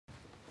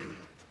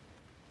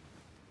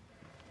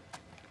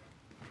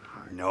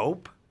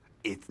Nope,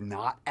 it's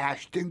not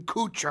Ashton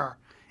Kutcher.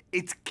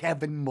 It's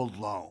Kevin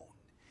Malone.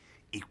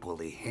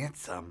 Equally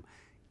handsome,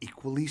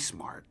 equally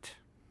smart.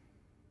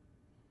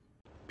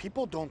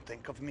 People don't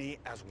think of me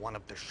as one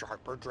of the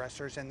sharper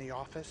dressers in the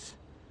office,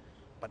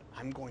 but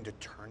I'm going to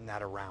turn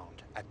that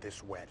around at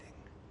this wedding.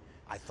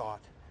 I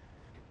thought,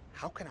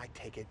 how can I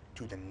take it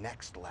to the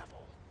next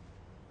level?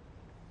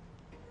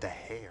 The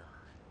hair.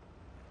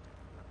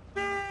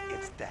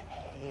 It's the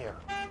hair.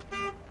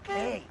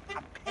 Hey,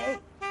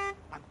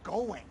 I'm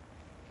going.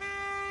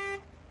 God.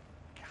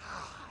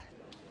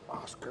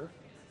 Oscar,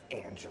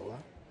 Angela.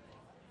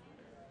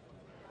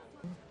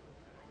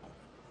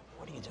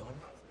 What are you doing?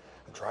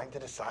 I'm trying to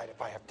decide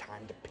if I have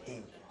time to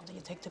pee. How do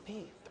you take to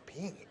pee? The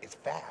peeing is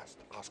fast,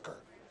 Oscar.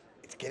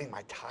 It's getting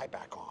my tie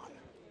back on.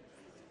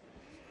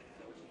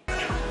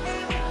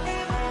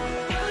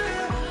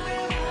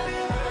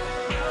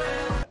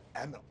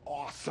 An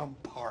awesome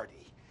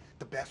party.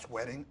 The best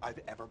wedding I've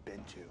ever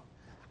been to.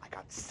 I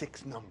got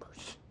 6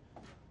 numbers.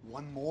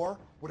 One more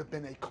would have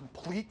been a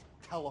complete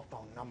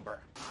telephone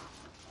number.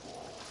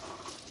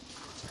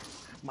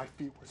 My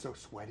feet were so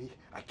sweaty,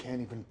 I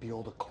can't even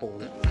feel the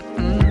cold.